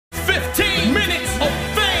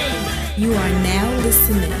You are now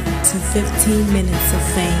listening to 15 Minutes of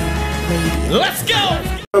Fame Radio. Let's go!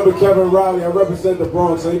 I'm Kevin Riley. I represent the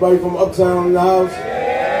Bronx. Anybody from Uptown in the house?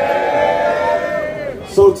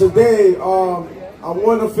 So today, I'm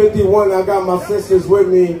one of 51. I got my sisters with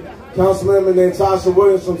me. Councilmember Natasha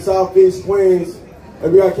Williams from Southeast Queens.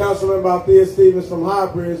 And we got Councilmember Althea Stevens from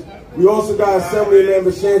Highbridge. We also got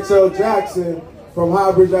Assemblymember Chantel Jackson from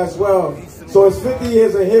Highbridge as well. So it's 50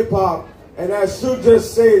 years of hip-hop. And as Shu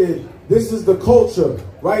just stated, this is the culture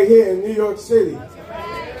right here in New York City.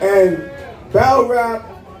 And battle rap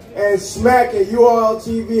and smack and URL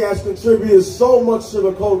TV has contributed so much to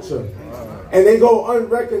the culture. And they go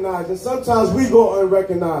unrecognized. And sometimes we go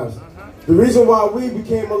unrecognized. The reason why we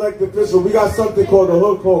became elected officials, we got something called the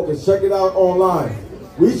Hood Caucus. Check it out online.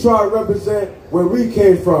 We try to represent where we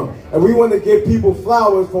came from. And we want to give people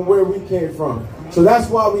flowers from where we came from. So that's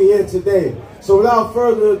why we're here today. So without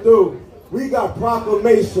further ado, we got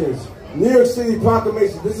proclamations. New York City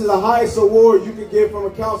proclamations. This is the highest award you can give from a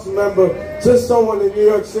council member to someone in New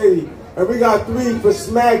York City. And we got 3 for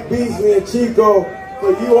Smack, Beasley, and Chico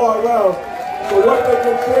for URL. So what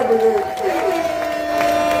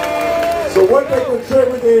they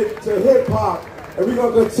contributed to hip hop. And we're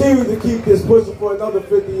going to continue to keep this pushing for another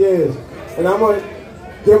 50 years. And I'm going to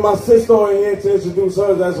get my sister on here to introduce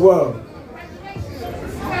hers as well.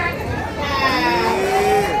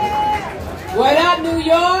 What up, New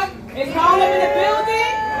York? Is Harlem in the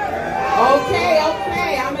building? Okay.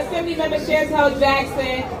 I'm Assemblymember Chantel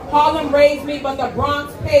Jackson. Harlem raised me, but the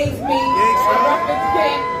Bronx pays me.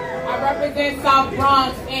 I represent South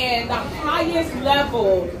Bronx, and the highest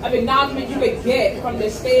level of acknowledgement you could get from the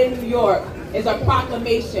state of New York is a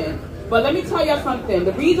proclamation. But let me tell you something.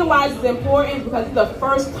 The reason why this is important is because it's the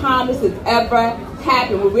first time this has ever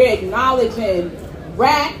happened, where we're acknowledging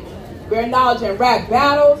rap. We're acknowledging rap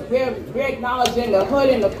battles. We're acknowledging the hood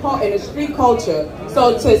and the street culture.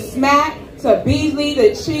 So to Smack, to Beasley,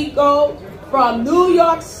 to Chico, from New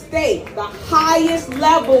York State, the highest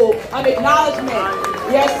level of acknowledgement.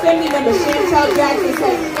 Your Assemblymember Chantel Jackson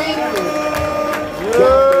says thank you.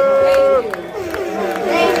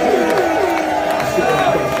 Thank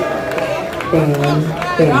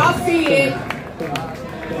you. Y'all see it.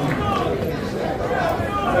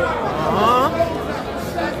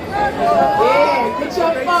 Yeah, get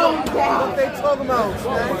your phone down. What they talking about?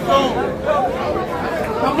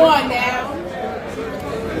 Come on now.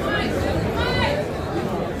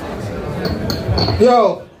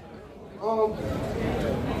 Yo,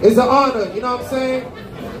 it's an honor, you know what I'm saying?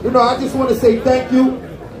 You know, I just want to say thank you,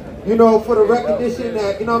 you know, for the recognition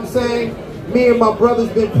that, you know what I'm saying, me and my brothers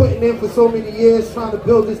been putting in for so many years trying to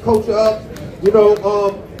build this culture up. You know,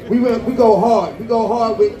 we go hard. We go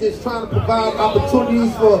hard with just trying to provide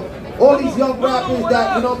opportunities for all these young rappers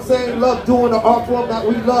that, you know what I'm saying, love doing the art form that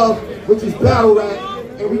we love, which is battle rap.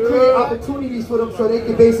 And we create opportunities for them so they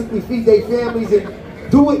can basically feed their families and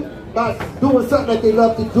do it by doing something that they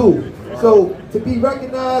love to do. So to be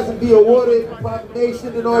recognized and be awarded a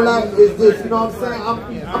proclamation and all that is just, you know what I'm saying,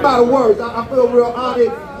 I'm out of words. I feel real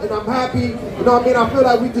honored and I'm happy. You know what I mean? I feel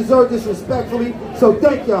like we deserve this respectfully. So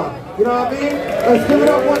thank y'all. You know what I mean? Let's give it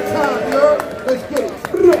up one time, you heard? Let's get it.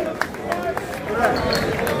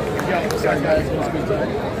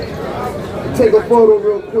 Take a photo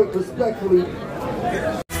real quick, respectfully.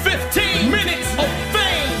 15 Minutes of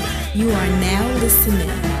Fame! You are now listening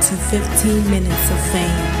to 15 Minutes of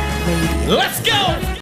Fame Radio. Let's go!